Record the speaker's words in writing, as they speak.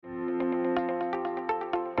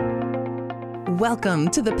Welcome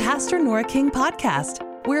to the Pastor Nora King podcast.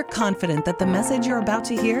 We're confident that the message you're about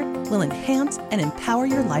to hear will enhance and empower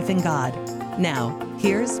your life in God. Now,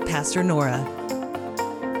 here's Pastor Nora.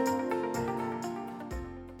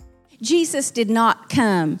 Jesus did not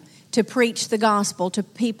come to preach the gospel to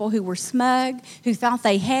people who were smug, who thought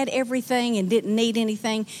they had everything and didn't need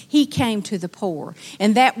anything. He came to the poor,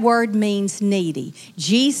 and that word means needy.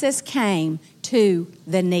 Jesus came to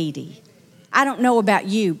the needy. I don't know about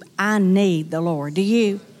you, but I need the Lord. Do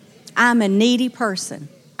you? I'm a needy person.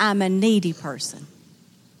 I'm a needy person.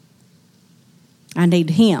 I need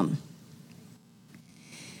Him.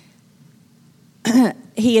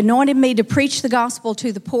 He anointed me to preach the gospel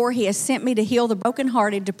to the poor. He has sent me to heal the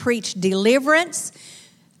brokenhearted, to preach deliverance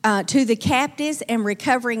to the captives and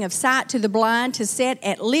recovering of sight to the blind, to set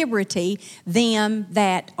at liberty them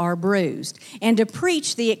that are bruised, and to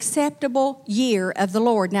preach the acceptable year of the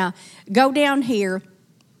Lord. Now, go down here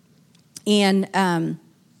in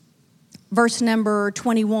verse number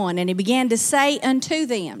 21, and he began to say unto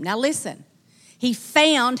them, now listen,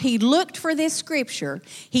 he looked for this scripture,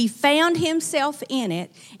 he found himself in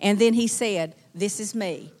it, and then he said, this is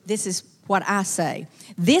me, this is what I say.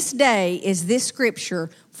 This day is this scripture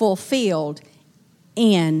fulfilled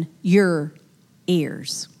in your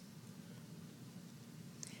ears.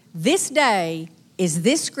 This day is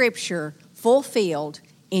this scripture fulfilled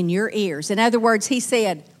in your ears. In other words, he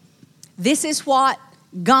said, this is what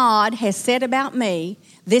God has said about me.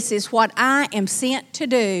 This is what I am sent to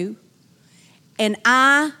do. And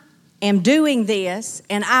I am doing this,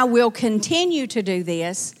 and I will continue to do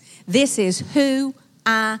this. This is who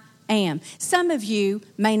I am. Some of you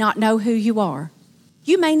may not know who you are.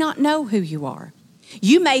 You may not know who you are.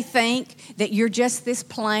 You may think that you're just this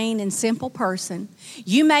plain and simple person.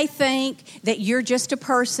 You may think that you're just a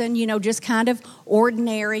person, just kind of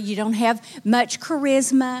ordinary. You don't have much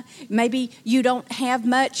charisma. Maybe you don't have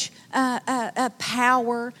much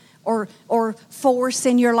power or force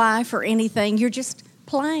in your life or anything. You're just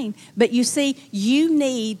plain. But you see, you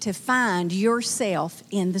need to find yourself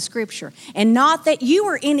in the scripture. And not that you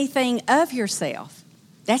are anything of yourself.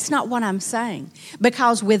 That's not what I'm saying.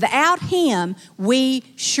 Because without Him, we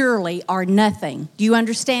surely are nothing. Do you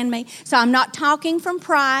understand me? So I'm not talking from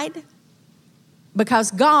pride,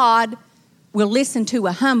 because God will listen to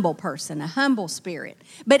a humble person, a humble spirit.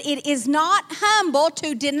 But it is not humble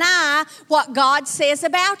to deny what God says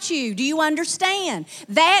about you. Do you understand?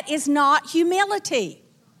 That is not humility.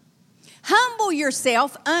 Humble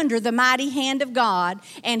yourself under the mighty hand of God,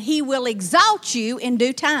 and He will exalt you in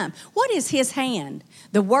due time. What is His hand?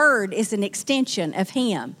 The Word is an extension of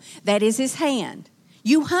Him. That is His hand.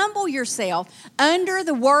 You humble yourself under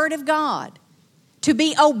the Word of God to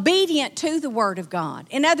be obedient to the Word of God.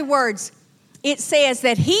 In other words, it says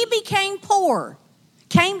that He became poor,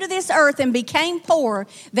 came to this earth and became poor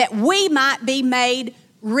that we might be made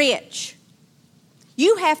rich.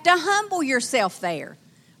 You have to humble yourself there.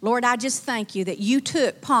 Lord, I just thank you that you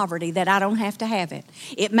took poverty, that I don't have to have it.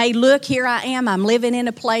 It may look, here I am, I'm living in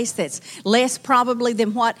a place that's less probably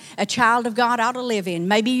than what a child of God ought to live in.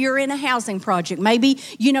 Maybe you're in a housing project. Maybe,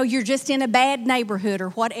 you're just in a bad neighborhood or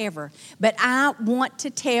whatever. But I want to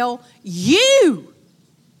tell you,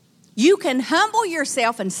 you can humble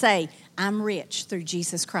yourself and say, I'm rich through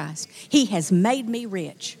Jesus Christ. He has made me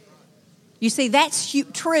rich. You see, that's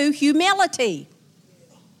true humility.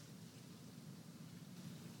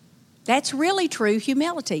 That's really true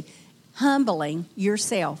humility, humbling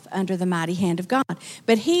yourself under the mighty hand of God.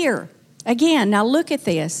 But here, again, now look at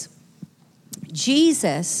this.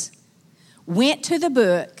 Jesus went to the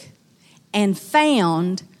book and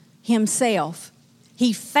found himself.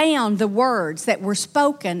 He found the words that were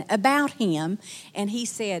spoken about him, and he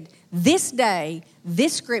said, this day,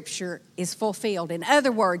 this scripture is fulfilled. In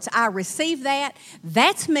other words, I received that,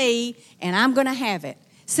 that's me, and I'm going to have it.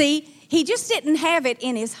 See, he just didn't have it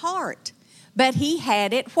in his heart, but he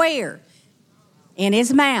had it where? In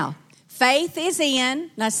his mouth. Faith is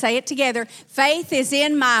in, let's say it together, faith is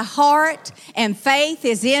in my heart and faith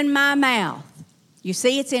is in my mouth. You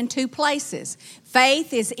see, it's in two places.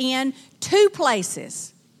 Faith is in two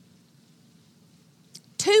places.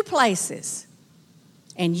 Two places.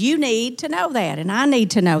 And you need to know that, and I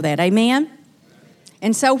need to know that. Amen?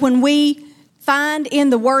 And so when we find in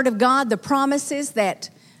the Word of God the promises that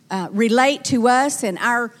relate to us and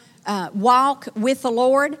our walk with the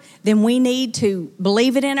Lord, then we need to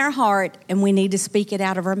believe it in our heart and we need to speak it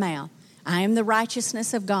out of our mouth. I am the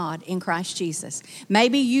righteousness of God in Christ Jesus.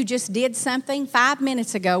 Maybe you just did something 5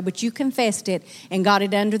 minutes ago, but you confessed it and got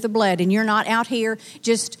it under the blood, and you're not out here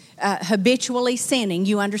just habitually sinning.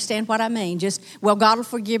 You understand what I mean? Just, well, God will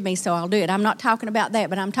forgive me, so I'll do it. I'm not talking about that,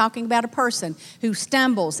 but I'm talking about a person who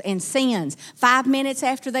stumbles and sins. 5 minutes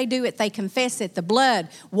after they do it, they confess it. The blood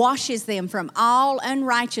washes them from all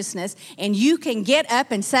unrighteousness, and you can get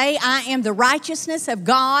up and say, I am the righteousness of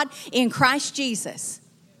God in Christ Jesus.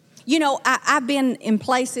 You know, I've been in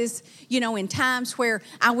places, in times where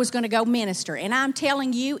I was going to go minister. And I'm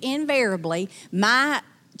telling you, invariably, my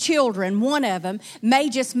children, one of them, may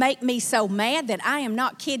just make me so mad that I am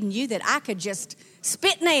not kidding you that I could just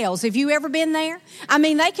spit nails. Have you ever been there? I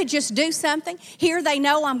mean, they could just do something. Here they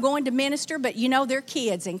know I'm going to minister, but they're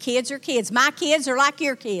kids, and kids are kids. My kids are like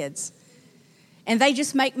your kids. And they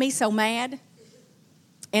just make me so mad.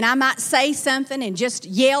 And I might say something and just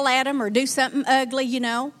yell at them or do something ugly,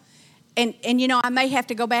 And I may have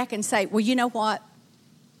to go back and say, well, you know what?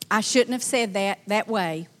 I shouldn't have said that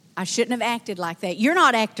way. I shouldn't have acted like that. You're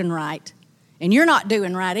not acting right, and you're not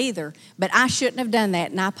doing right either, but I shouldn't have done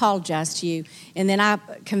that, and I apologize to you. And then I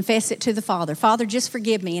confess it to the Father. Father, just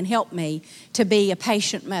forgive me and help me to be a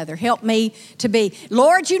patient mother. Help me to be,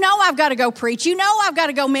 Lord, I've got to go preach. I've got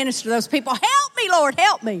to go minister to those people. Help me, Lord,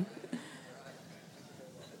 help me.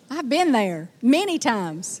 I've been there many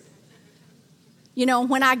times.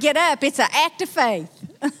 When I get up, it's an act of faith.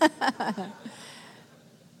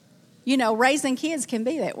 Raising kids can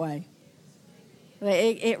be that way.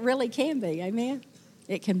 It really can be, amen?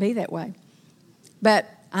 It can be that way. But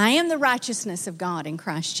I am the righteousness of God in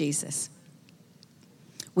Christ Jesus.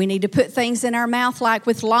 We need to put things in our mouth like,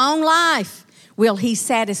 with long life will He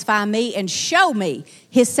satisfy me and show me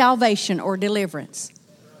His salvation or deliverance.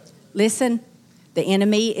 Listen, the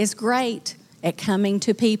enemy is great at coming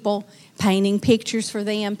to people, painting pictures for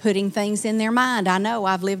them, putting things in their mind. I know,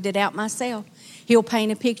 I've lived it out myself. He'll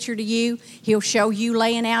paint a picture to you. He'll show you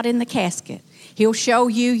laying out in the casket. He'll show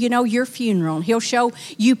you, your funeral. He'll show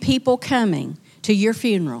you people coming to your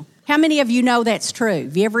funeral. How many of you know that's true?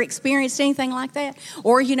 Have you ever experienced anything like that?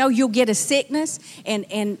 Or, you'll get a sickness and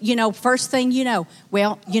first thing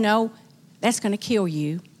that's going to kill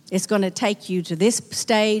you. It's going to take you to this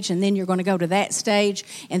stage, and then you're going to go to that stage,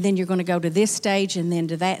 and then you're going to go to this stage, and then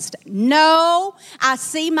to that stage. No, I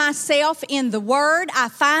see myself in the Word. I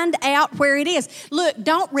find out where it is. Look,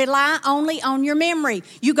 don't rely only on your memory.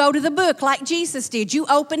 You go to the book like Jesus did. You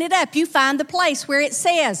open it up. You find the place where it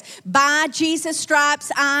says, by Jesus'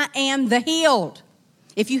 stripes I am the healed.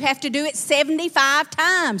 If you have to do it 75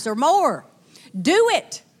 times or more, do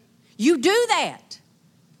it. You do that.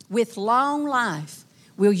 With long life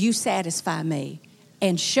will you satisfy me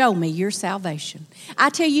and show me your salvation. I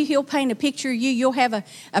tell you, He'll paint a picture of you. You'll have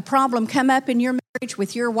a problem come up in your marriage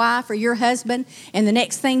with your wife or your husband, and the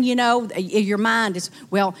next thing you know, your mind is,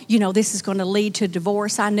 this is going to lead to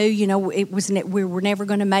divorce. I knew, we were never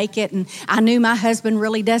going to make it, and I knew my husband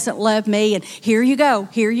really doesn't love me, and here you go.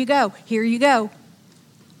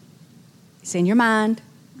 It's in your mind,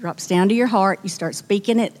 drops down to your heart, you start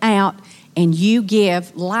speaking it out, and you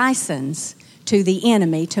give license to the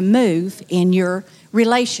enemy to move in your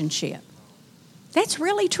relationship. That's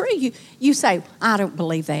really true. You say, I don't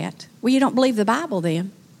believe that. Well, you don't believe the Bible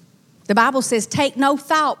then. The Bible says, take no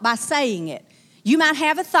thought by saying it. You might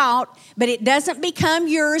have a thought, but it doesn't become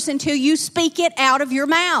yours until you speak it out of your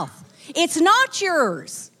mouth. It's not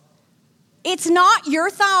yours. It's not your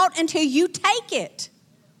thought until you take it.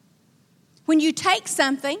 When you take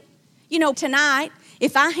something, tonight,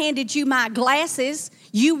 if I handed you my glasses,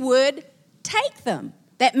 you would take them.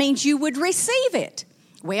 That means you would receive it.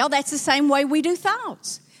 Well, that's the same way we do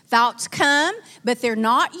thoughts. Thoughts come, but they're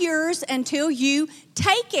not yours until you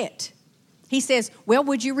take it. He says, well,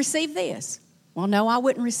 would you receive this? Well, no, I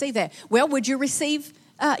wouldn't receive that. Well, would you receive,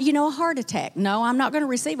 a heart attack? No, I'm not going to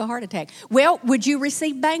receive a heart attack. Well, would you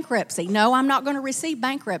receive bankruptcy? No, I'm not going to receive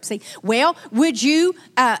bankruptcy. Well, would you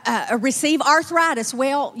receive arthritis?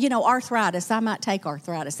 Well, arthritis, I might take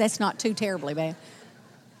arthritis. That's not too terribly bad.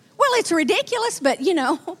 Well, it's ridiculous, but,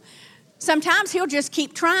 sometimes He'll just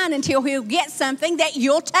keep trying until He'll get something that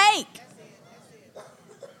you'll take.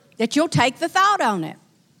 That you'll take the thought on it.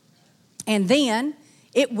 And then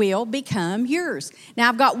it will become yours. Now,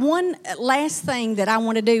 I've got one last thing that I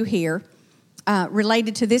want to do here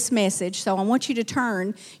related to this message. So I want you to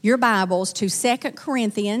turn your Bibles to 2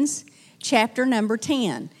 Corinthians chapter number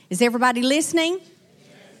 10. Is everybody listening?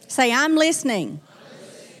 Yes. Say, I'm listening.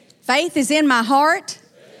 Faith is in my heart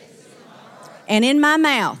and in my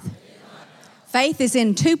mouth. Faith is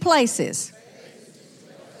in two places.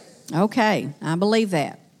 Okay, I believe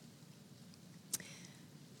that.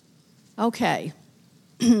 Okay.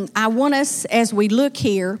 I want us, as we look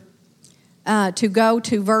here, to go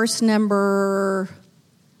to verse number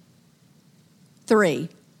 3.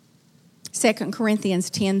 2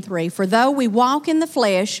 Corinthians 10:3. For though we walk in the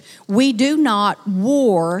flesh, we do not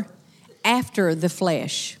war after the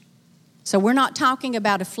flesh. So we're not talking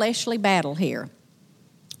about a fleshly battle here.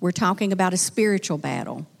 We're talking about a spiritual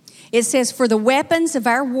battle. It says, for the weapons of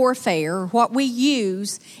our warfare, what we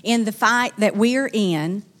use in the fight that we are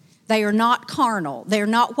in, they are not carnal. They're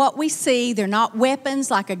not what we see. They're not weapons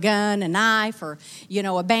like a gun, a knife, or,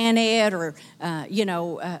 a bayonet, or,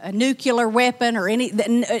 a nuclear weapon, or any.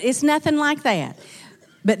 It's nothing like that.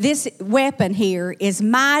 But this weapon here is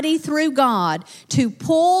mighty through God to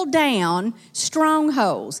pull down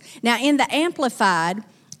strongholds. Now, in the Amplified,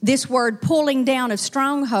 this word pulling down of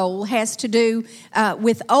stronghold has to do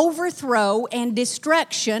with overthrow and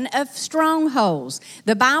destruction of strongholds.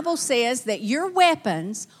 The Bible says that your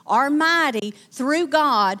weapons are mighty through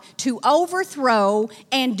God to overthrow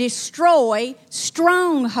and destroy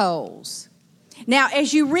strongholds. Now,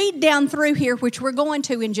 as you read down through here, which we're going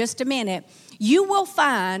to in just a minute, you will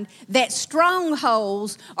find that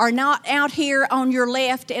strongholds are not out here on your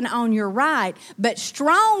left and on your right, but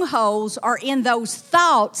strongholds are in those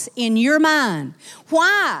thoughts in your mind.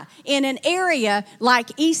 Why? In an area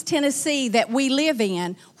like East Tennessee that we live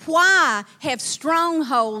in, why have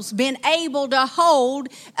strongholds been able to hold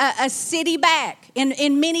a city back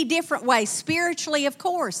in many different ways? Spiritually, of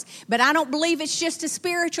course, but I don't believe it's just a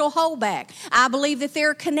spiritual holdback. I believe that there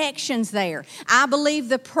are connections there. I believe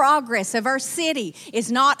the progress of our city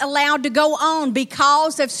is not allowed to go on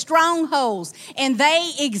because of strongholds, and they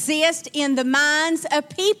exist in the minds of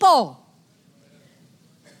people.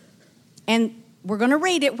 And we're going to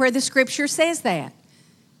read it where the scripture says that.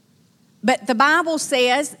 But the Bible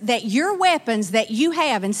says that your weapons that you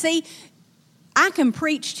have, and see, I can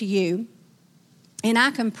preach to you, and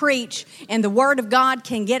I can preach, and the Word of God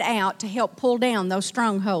can get out to help pull down those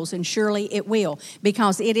strongholds, and surely it will,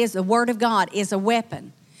 because the Word of God is a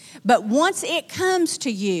weapon. But once it comes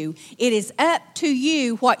to you, it is up to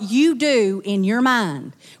you what you do in your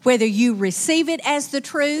mind. Whether you receive it as the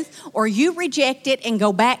truth or you reject it and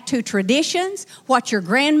go back to traditions, what your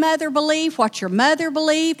grandmother believed, what your mother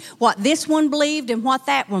believed, what this one believed, and what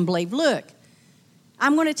that one believed. Look,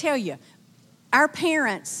 I'm going to tell you, our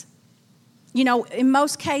parents, in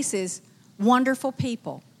most cases, wonderful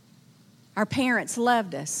people. Our parents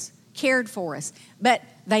loved us, cared for us, but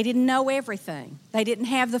they didn't know everything. They didn't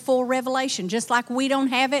have the full revelation, just like we don't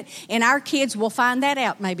have it, and our kids will find that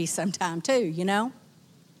out maybe sometime too,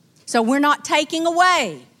 So we're not taking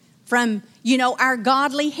away from, our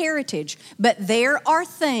godly heritage, but there are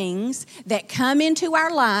things that come into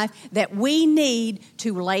our life that we need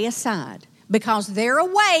to lay aside because they're a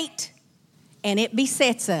weight and it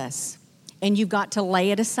besets us, and you've got to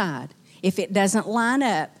lay it aside if it doesn't line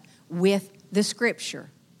up with the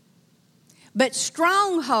Scripture. But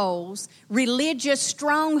strongholds, religious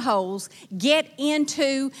strongholds, get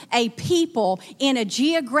into a people in a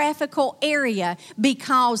geographical area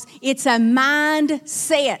because it's a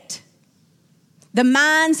mindset. The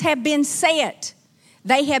minds have been set.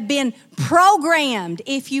 They have been programmed,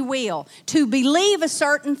 if you will, to believe a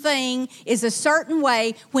certain thing is a certain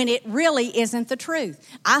way when it really isn't the truth.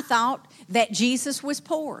 I thought that Jesus was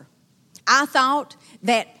poor. I thought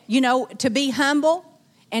that, to be humble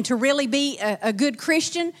and to really be a good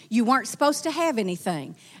Christian, you weren't supposed to have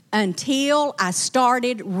anything until I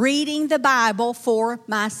started reading the Bible for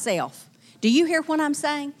myself. Do you hear what I'm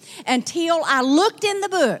saying? Until I looked in the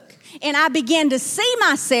book and I began to see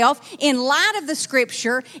myself in light of the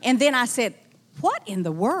Scripture, and then I said, what in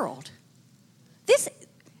the world? This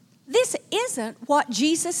isn't what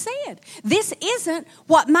Jesus said. This isn't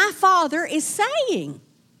what my Father is saying.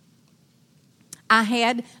 I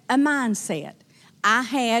had a mindset. I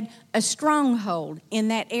had a stronghold in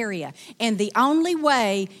that area. And the only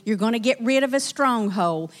way you're going to get rid of a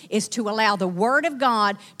stronghold is to allow the Word of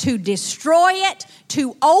God to destroy it,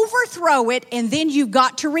 to overthrow it, and then you've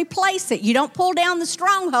got to replace it. You don't pull down the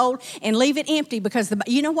stronghold and leave it empty, because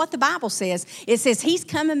you know what the Bible says? It says He's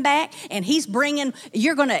coming back and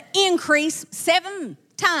you're going to increase 7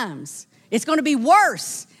 times. It's going to be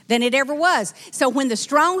worse than it ever was. So when the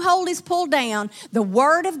stronghold is pulled down, the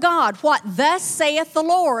Word of God, what thus saith the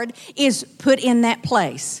Lord, is put in that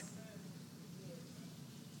place.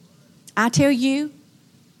 I tell you,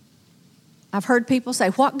 I've heard people say,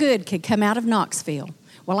 what good could come out of Knoxville?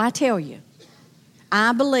 Well, I tell you,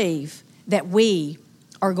 I believe that we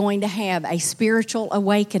are going to have a spiritual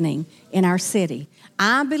awakening in our city.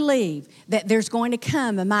 I believe that there's going to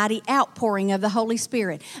come a mighty outpouring of the Holy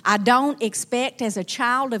Spirit. I don't expect as a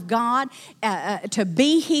child of God to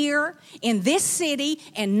be here in this city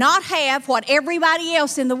and not have what everybody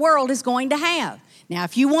else in the world is going to have. Now,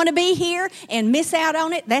 if you want to be here and miss out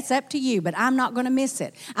on it, that's up to you, but I'm not going to miss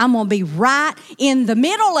it. I'm going to be right in the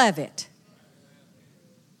middle of it.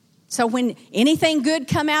 So when anything good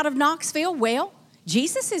come out of Knoxville, well,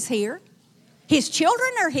 Jesus is here. His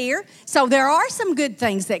children are here, so there are some good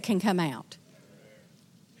things that can come out.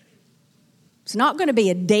 It's not going to be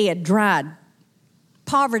a dead, dried,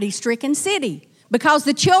 poverty-stricken city because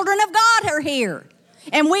the children of God are here.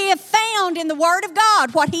 And we have found in the Word of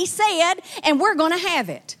God what He said, and we're going to have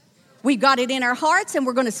it. We've got it in our hearts, and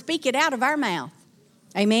we're going to speak it out of our mouth.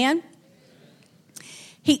 Amen?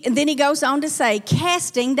 And then he goes on to say,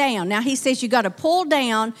 casting down. Now he says you've got to pull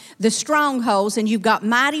down the strongholds, and you've got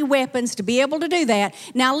mighty weapons to be able to do that.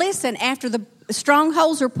 Now listen, after the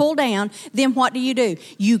strongholds are pulled down, then what do?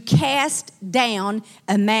 You cast down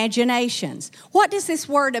imaginations. What does this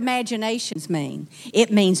word imaginations mean?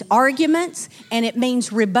 It means arguments and it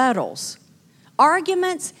means rebuttals.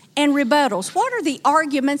 Arguments and rebuttals. What are the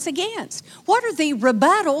arguments against? What are the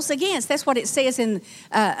rebuttals against? That's what it says in,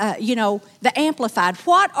 the Amplified.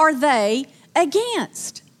 What are they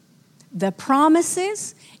against? The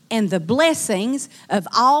promises and the blessings of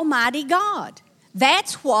Almighty God.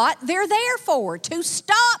 That's what they're there for, to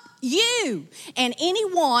stop you and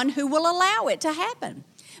anyone who will allow it to happen.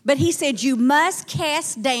 But he said you must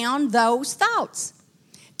cast down those thoughts.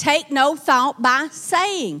 Take no thought by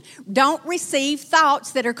saying. Don't receive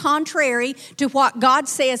thoughts that are contrary to what God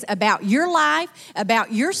says about your life,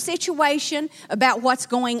 about your situation, about what's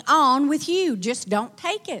going on with you. Just don't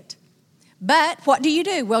take it. But what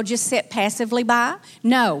do? Well, just sit passively by?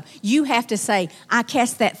 No, you have to say, I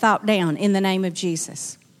cast that thought down in the name of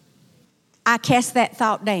Jesus. I cast that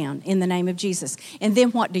thought down in the name of Jesus. And then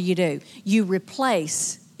what do? You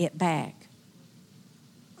replace it back.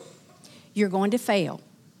 You're going to fail.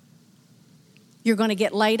 You're going to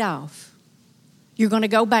get laid off. You're going to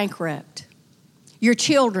go bankrupt. Your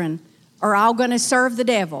children are all going to serve the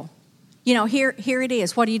devil. You know, here it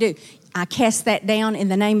is. What do? I cast that down in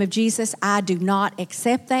the name of Jesus. I do not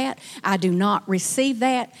accept that. I do not receive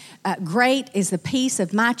that. Great is the peace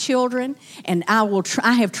of my children, and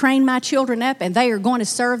I have trained my children up, and they are going to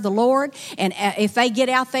serve the Lord. And if they get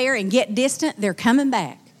out there and get distant, they're coming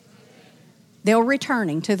back. They're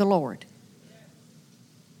returning to the Lord.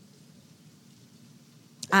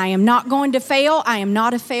 I am not going to fail. I am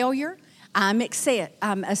not a failure. I'm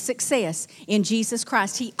a success in Jesus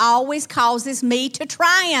Christ. He always causes me to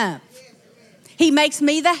triumph. He makes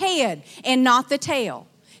me the head and not the tail.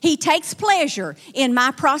 He takes pleasure in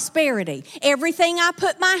my prosperity. Everything I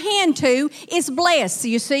put my hand to is blessed. So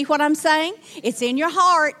you see what I'm saying? It's in your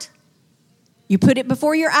heart. You put it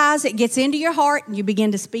before your eyes, it gets into your heart, and you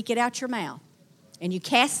begin to speak it out your mouth. And you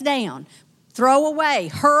cast down, throw away,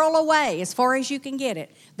 hurl away as far as you can get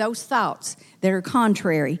it, those thoughts that are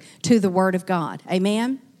contrary to the Word of God.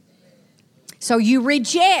 Amen? So you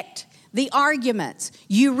reject the arguments.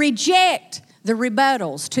 You reject the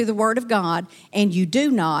rebuttals to the Word of God, and you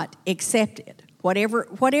do not accept it, whatever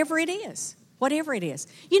it is. Whatever it is.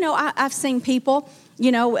 You know, I've seen people,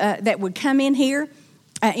 that would come in here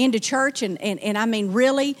into church and I mean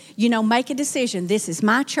really, make a decision. This is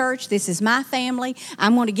my church. This is my family.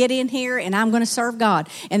 I'm going to get in here and I'm going to serve God.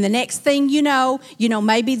 And the next thing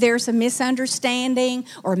maybe there's a misunderstanding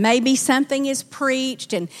or maybe something is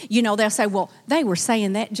preached and, they'll say, well, they were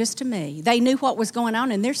saying that just to me. They knew what was going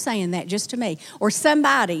on and they're saying that just to me. Or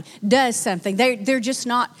somebody does something. They're just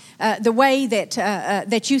not the way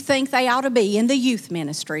that you think they ought to be in the youth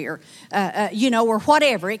ministry or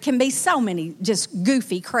whatever. It can be so many just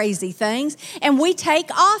goofy, crazy things, and we take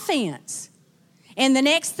offense. And the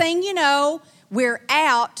next thing you know, we're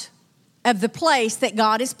out of the place that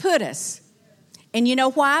God has put us. And you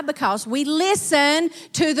know why? Because we listen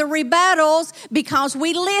to the rebuttals, because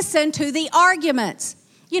we listen to the arguments.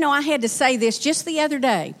 I had to say this just the other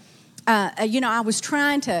day. I was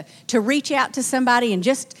trying to reach out to somebody and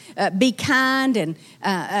just be kind and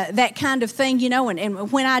that kind of thing,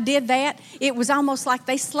 and when I did that, it was almost like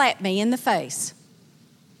they slapped me in the face.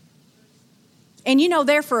 And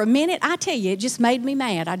there for a minute, I tell you, it just made me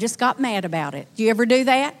mad. I just got mad about it. Do you ever do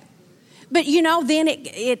that? But then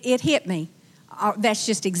it hit me. That's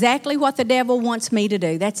just exactly what the devil wants me to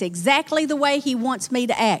do. That's exactly the way he wants me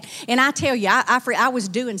to act. And I tell you, I was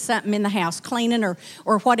doing something in the house, cleaning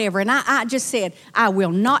or whatever, and I just said, I will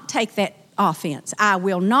not take that offense. I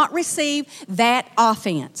will not receive that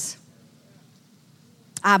offense.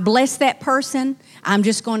 I bless that person. I'm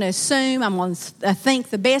just going to assume, I'm going to think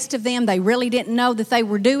the best of them. They really didn't know that they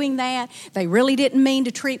were doing that. They really didn't mean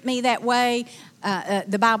to treat me that way.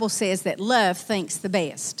 The Bible says that love thinks the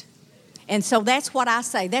best. And so that's what I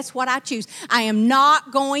say. That's what I choose. I am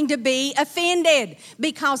not going to be offended,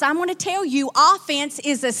 because I'm going to tell you, offense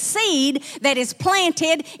is a seed that is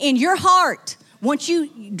planted in your heart. Once you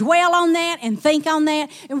dwell on that and think on that,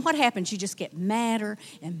 and what happens? You just get madder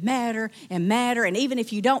and madder and madder. And even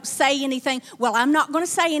if you don't say anything, well, I'm not going to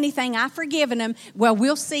say anything. I've forgiven them. Well,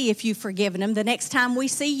 we'll see if you've forgiven them. The next time we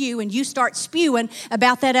see you and you start spewing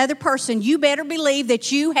about that other person, you better believe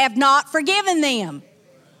that you have not forgiven them.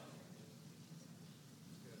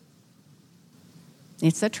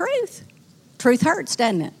 It's the truth. Truth hurts,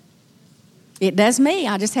 doesn't it? It does me.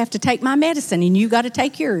 I just have to take my medicine, and you got to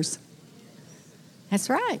take yours. That's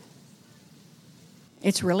right.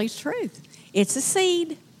 It's really truth. It's a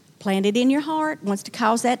seed planted in your heart, wants to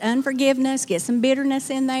cause that unforgiveness, get some bitterness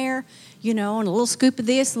in there, and a little scoop of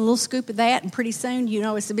this, and a little scoop of that, and pretty soon,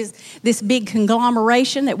 it's this big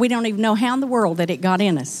conglomeration that we don't even know how in the world that it got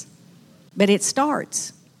in us. But it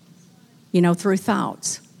starts, through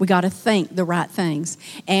thoughts. We got to think the right things,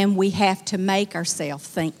 and we have to make ourselves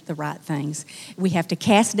think the right things. We have to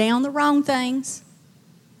cast down the wrong things,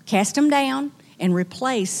 cast them down, and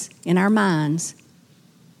replace in our minds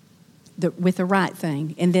with the right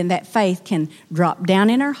thing. And then that faith can drop down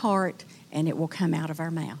in our heart, and it will come out of our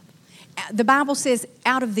mouth. The Bible says,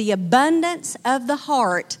 out of the abundance of the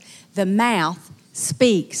heart, the mouth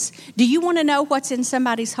speaks. Do you want to know what's in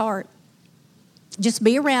somebody's heart? Just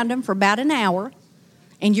be around them for about an hour,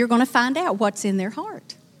 and you're going to find out what's in their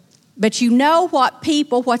heart. But you know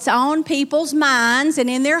what's on people's minds and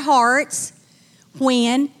in their hearts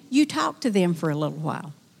when you talk to them for a little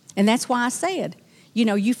while. And that's why I said,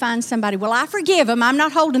 you find somebody, well, I forgive them. I'm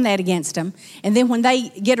not holding that against them. And then when they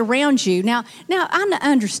get around you, now I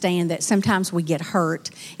understand that sometimes we get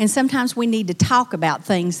hurt, and sometimes we need to talk about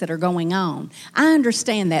things that are going on. I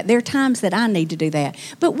understand that. There are times that I need to do that.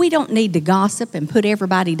 But we don't need to gossip and put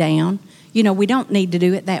everybody down. We don't need to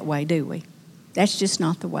do it that way, do we? That's just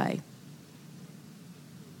not the way.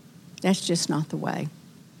 That's just not the way.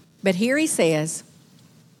 But here he says,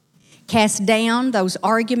 cast down those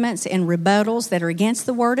arguments and rebuttals that are against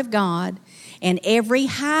the Word of God, and every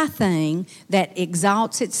high thing that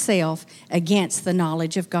exalts itself against the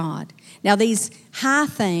knowledge of God. Now, these high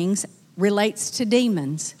things relates to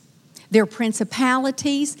demons. They're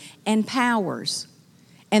principalities and powers.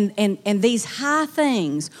 And these high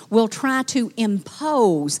things will try to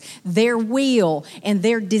impose their will and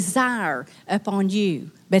their desire upon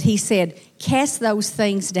you. But he said, cast those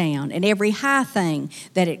things down, and every high thing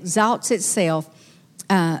that exalts itself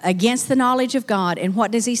against the knowledge of God. And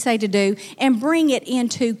what does he say to do? And bring it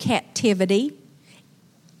into captivity.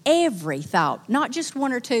 Every thought, not just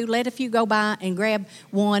one or two. Let a few go by and grab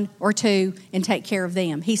one or two and take care of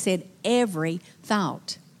them. He said, every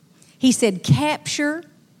thought. He said, capture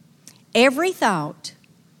every thought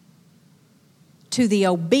to the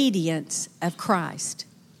obedience of Christ.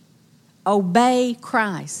 Obey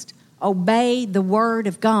Christ. Obey the Word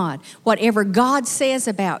of God. Whatever God says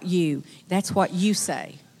about you, that's what you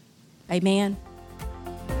say. Amen.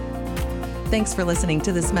 Thanks for listening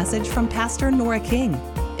to this message from Pastor Nora King.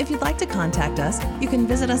 If you'd like to contact us, you can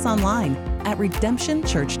visit us online at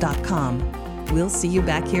redemptionchurch.com. We'll see you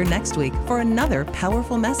back here next week for another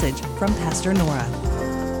powerful message from Pastor Nora.